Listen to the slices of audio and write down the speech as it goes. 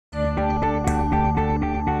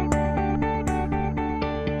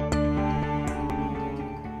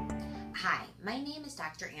my name is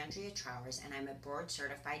Dr. Andrea Trowers, and I'm a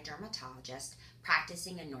board-certified dermatologist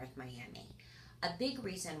practicing in North Miami. A big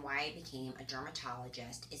reason why I became a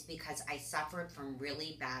dermatologist is because I suffered from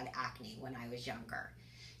really bad acne when I was younger.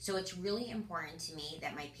 So it's really important to me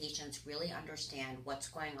that my patients really understand what's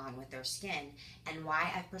going on with their skin and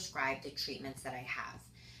why I've prescribed the treatments that I have.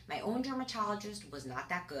 My own dermatologist was not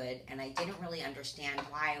that good, and I didn't really understand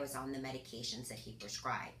why I was on the medications that he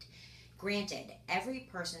prescribed. Granted, every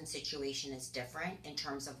person's situation is different in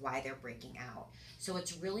terms of why they're breaking out. So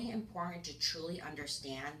it's really important to truly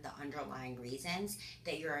understand the underlying reasons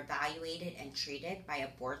that you're evaluated and treated by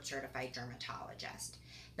a board-certified dermatologist.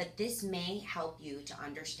 But this may help you to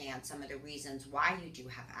understand some of the reasons why you do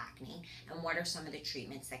have acne and what are some of the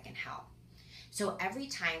treatments that can help. So every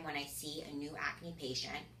time when I see a new acne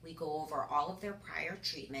patient, we go over all of their prior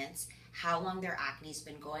treatments, how long their acne's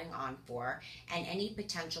been going on for, and any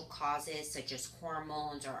potential causes such as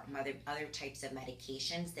hormones or other types of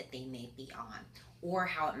medications that they may be on, or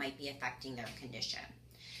how it might be affecting their condition.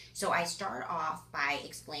 So I start off by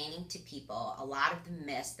explaining to people a lot of the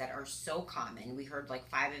myths that are so common. We heard like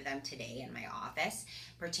 5 of them today in my office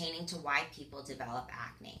pertaining to why people develop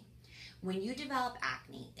acne. When you develop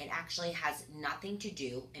acne, it actually has nothing to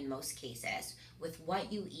do, in most cases, with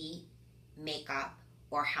what you eat, makeup,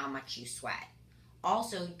 or how much you sweat.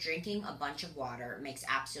 Also, drinking a bunch of water makes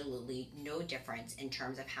absolutely no difference in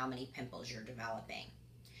terms of how many pimples you're developing.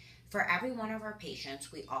 For every one of our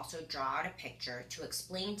patients, we also draw out a picture to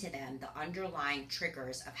explain to them the underlying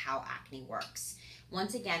triggers of how acne works.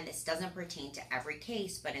 Once again, this doesn't pertain to every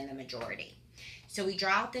case, but in the majority. So we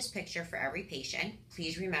draw out this picture for every patient.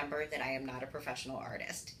 Please remember that I am not a professional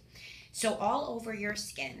artist. So all over your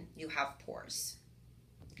skin, you have pores.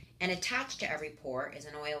 And attached to every pore is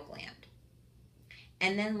an oil gland.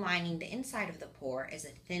 And then lining the inside of the pore is a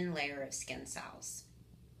thin layer of skin cells.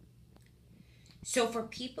 So for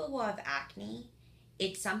people who have acne,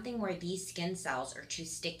 it's something where these skin cells are too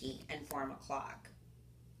sticky and form a clog.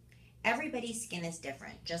 Everybody's skin is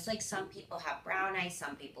different. Just like some people have brown eyes,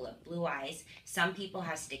 some people have blue eyes, some people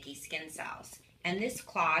have sticky skin cells. And this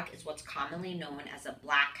clog is what's commonly known as a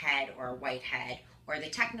blackhead or a whitehead, or the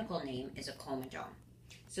technical name is a comedone.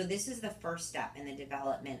 So this is the first step in the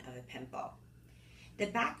development of a pimple. The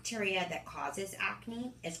bacteria that causes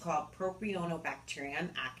acne is called Propionibacterium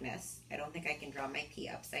acnes. I don't think I can draw my P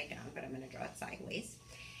upside down, but I'm going to draw it sideways.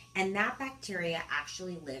 And that bacteria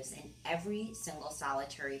actually lives in every single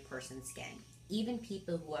solitary person's skin, even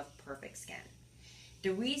people who have perfect skin.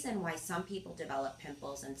 The reason why some people develop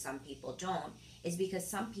pimples and some people don't is because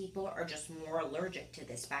some people are just more allergic to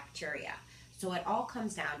this bacteria. So it all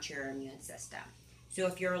comes down to your immune system. So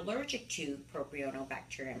if you're allergic to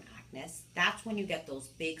Propionibacterium acnes, that's when you get those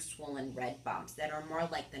big swollen red bumps that are more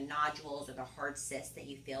like the nodules or the hard cysts that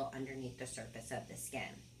you feel underneath the surface of the skin.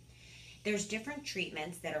 There's different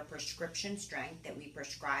treatments that are prescription strength that we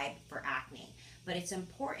prescribe for acne, but it's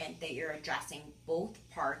important that you're addressing both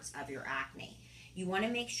parts of your acne. You want to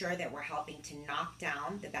make sure that we're helping to knock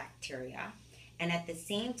down the bacteria, and at the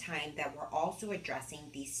same time that we're also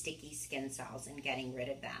addressing these sticky skin cells and getting rid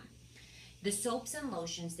of them. The soaps and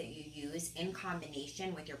lotions that you use in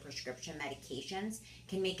combination with your prescription medications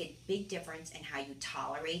can make a big difference in how you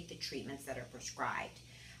tolerate the treatments that are prescribed.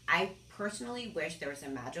 I personally wish there was a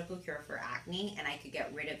magical cure for acne and I could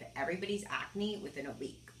get rid of everybody's acne within a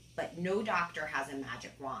week. But no doctor has a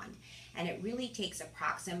magic wand, and it really takes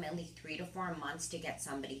approximately 3 to 4 months to get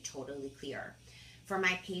somebody totally clear. For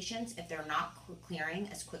my patients, if they're not clearing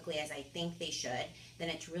as quickly as I think they should, then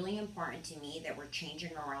it's really important to me that we're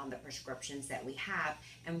changing around the prescriptions that we have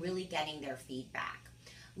and really getting their feedback.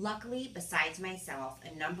 Luckily, besides myself,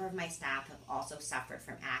 a number of my staff have also suffered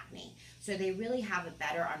from acne, so they really have a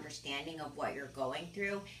better understanding of what you're going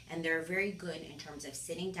through, and they're very good in terms of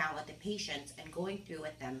sitting down with the patients and going through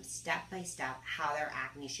with them step by step how their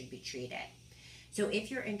acne should be treated. So if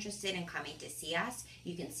you're interested in coming to see us,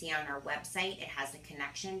 you can see on our website, it has a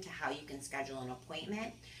connection to how you can schedule an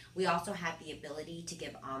appointment. We also have the ability to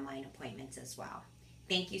give online appointments as well.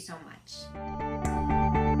 Thank you so much.